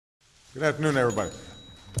Good afternoon, everybody.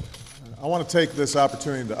 I want to take this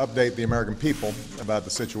opportunity to update the American people about the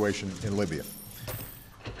situation in Libya.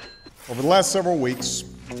 Over the last several weeks,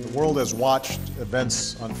 the world has watched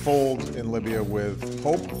events unfold in Libya with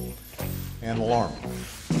hope and alarm.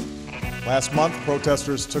 Last month,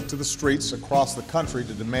 protesters took to the streets across the country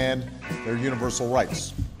to demand their universal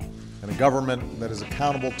rights and a government that is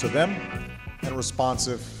accountable to them and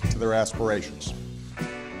responsive to their aspirations.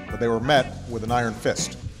 But they were met with an iron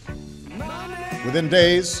fist. Within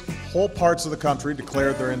days, whole parts of the country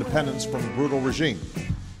declared their independence from a brutal regime,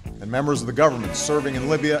 and members of the government serving in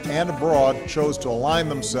Libya and abroad chose to align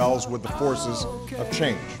themselves with the forces of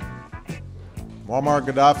change. Muammar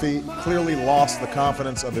Gaddafi clearly lost the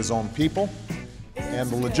confidence of his own people and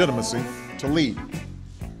the legitimacy to lead.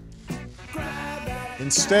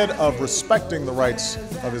 Instead of respecting the rights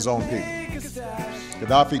of his own people,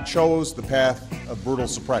 Gaddafi chose the path of brutal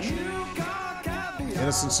suppression.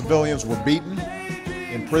 Innocent civilians were beaten,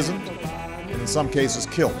 imprisoned, and in some cases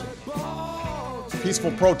killed. Peaceful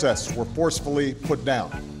protests were forcefully put down.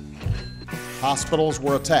 Hospitals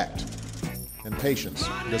were attacked, and patients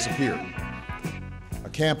disappeared. A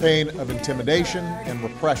campaign of intimidation and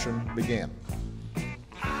repression began.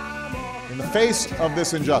 In the face of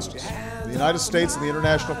this injustice, the United States and the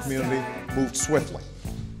international community moved swiftly.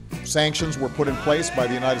 Sanctions were put in place by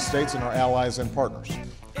the United States and our allies and partners.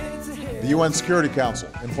 The UN Security Council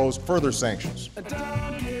imposed further sanctions,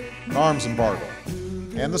 an arms embargo,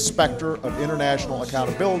 and the specter of international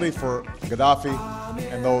accountability for Gaddafi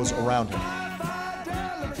and those around him.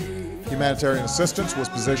 Humanitarian assistance was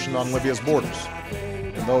positioned on Libya's borders,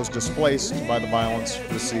 and those displaced by the violence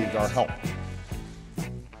received our help.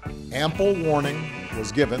 Ample warning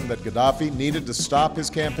was given that Gaddafi needed to stop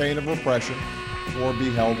his campaign of repression or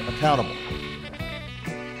be held accountable.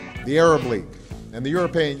 The Arab League and the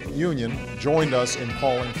European Union joined us in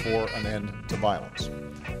calling for an end to violence.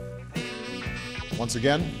 Once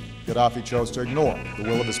again, Gaddafi chose to ignore the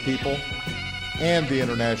will of his people and the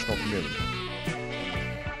international community.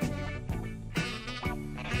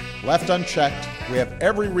 Left unchecked, we have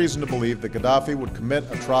every reason to believe that Gaddafi would commit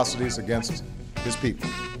atrocities against his people.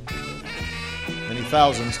 Many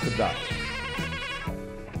thousands could die.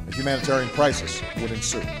 A humanitarian crisis would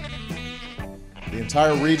ensue. The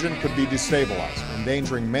entire region could be destabilized,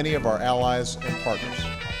 endangering many of our allies and partners.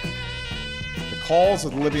 The calls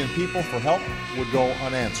of the Libyan people for help would go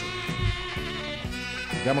unanswered.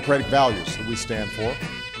 The democratic values that we stand for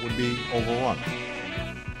would be overrun.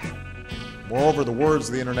 Moreover, the words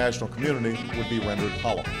of the international community would be rendered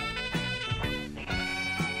hollow.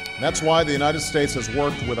 That's why the United States has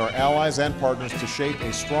worked with our allies and partners to shape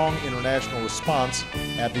a strong international response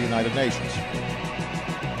at the United Nations.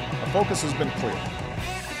 Our focus has been clear: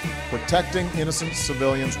 protecting innocent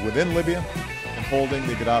civilians within Libya and holding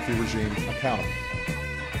the Gaddafi regime accountable.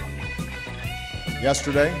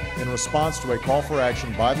 Yesterday, in response to a call for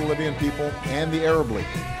action by the Libyan people and the Arab League,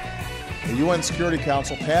 the UN Security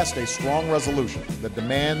Council passed a strong resolution that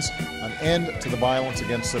demands an end to the violence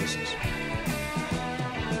against citizens.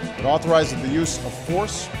 It authorizes the use of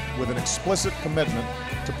force with an explicit commitment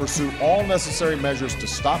to pursue all necessary measures to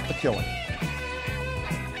stop the killing.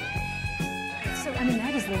 So,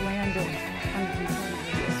 that is the land of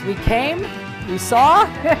uncontrolled. We came, we saw,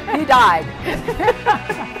 he died.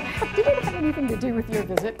 Did it have anything to do with your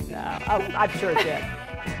visit? No, oh, I'm sure it did.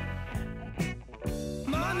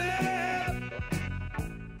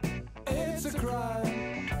 It's a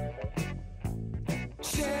crime.